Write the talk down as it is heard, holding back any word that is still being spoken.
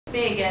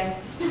Me again.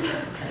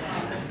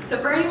 So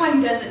for anyone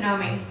who doesn't know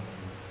me,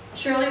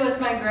 Shirley was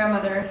my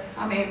grandmother.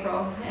 I'm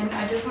April, and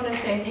I just want to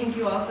say thank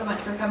you all so much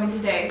for coming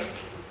today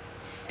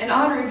and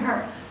honoring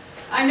her.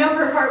 I know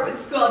her heart would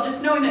swell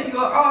just knowing that you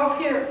are all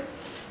here.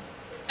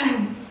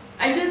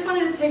 I just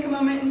wanted to take a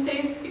moment and say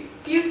a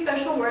few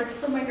special words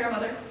for my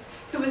grandmother,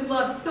 who was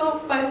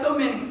loved by so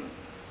many.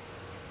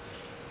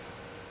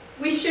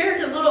 We shared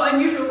a little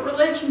unusual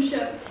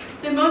relationship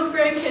that most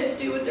grandkids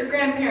do with their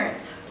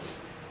grandparents.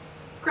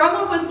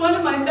 Grandma was one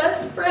of my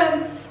best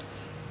friends.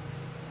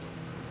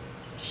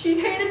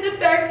 She hated the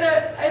fact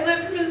that I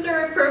lived in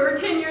Missouri for over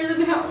 10 years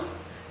now,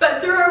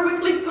 but through our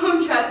weekly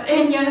phone chats,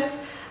 and yes,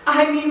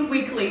 I mean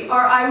weekly,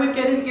 or I would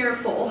get an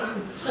earful,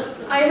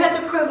 I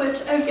had the privilege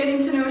of getting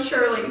to know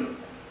Shirley.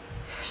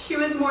 She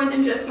was more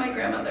than just my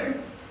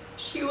grandmother.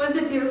 She was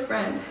a dear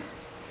friend.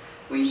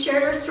 We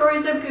shared our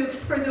stories of goofs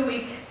for the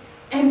week,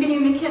 and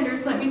being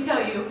McKinders, let me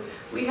tell you,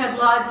 we had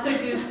lots of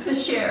goofs to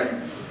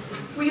share.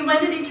 We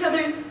lended each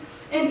other's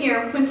an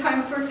ear when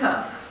times were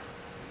tough.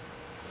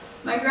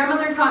 My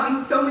grandmother taught me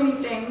so many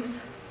things.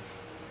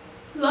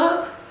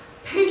 Love,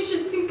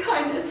 patience, and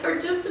kindness are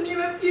just to name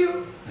a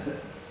few.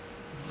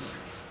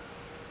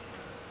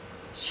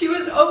 She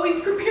was always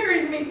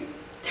preparing me,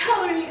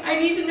 telling me I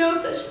need to know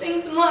such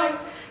things in life,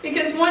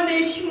 because one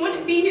day she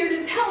wouldn't be here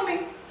to tell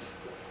me.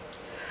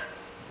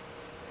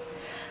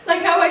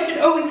 Like how I should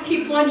always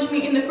keep lunch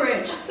meat in the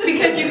fridge,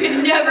 because you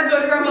can never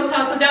go to Grandma's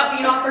house without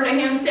being offered a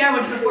ham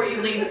sandwich before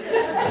you leave.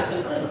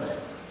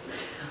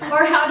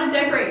 Or how to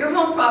decorate your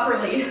home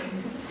properly.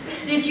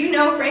 Did you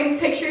know framed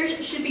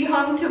pictures should be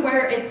hung to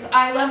where its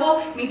eye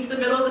level meets the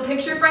middle of the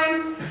picture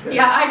frame?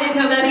 Yeah, I didn't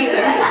know that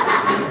either.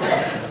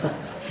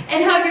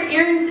 And how your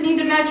earrings need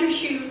to match your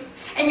shoes,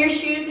 and your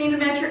shoes need to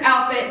match your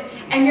outfit,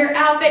 and your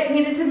outfit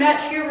needed to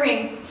match your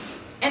rings,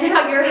 and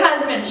how your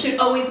husband should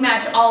always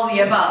match all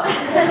the above.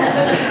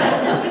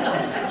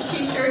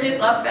 She sure did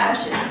love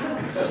fashion.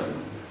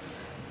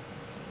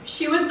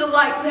 She was the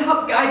light to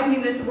help guide me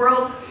in this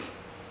world.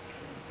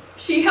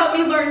 She helped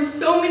me learn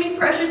so many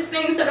precious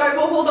things that I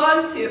will hold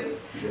on to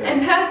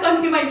and pass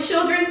on to my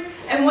children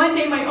and one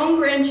day my own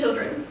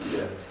grandchildren.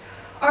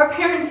 Our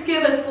parents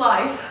give us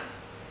life,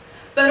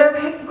 but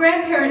our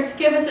grandparents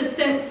give us a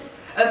sense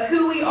of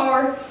who we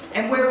are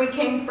and where we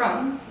came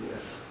from.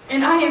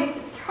 And I am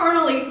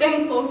eternally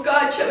thankful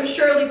God chose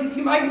Shirley to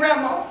be my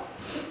grandma.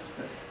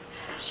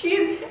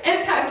 She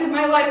impacted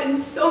my life in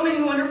so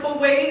many wonderful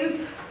ways.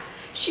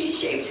 She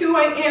shaped who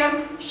I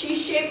am. She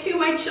shaped who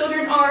my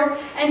children are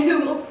and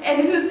who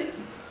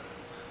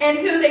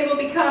they will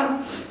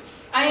become.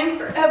 I am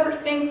forever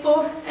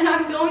thankful, and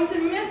I'm going to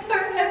miss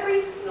her every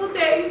single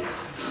day.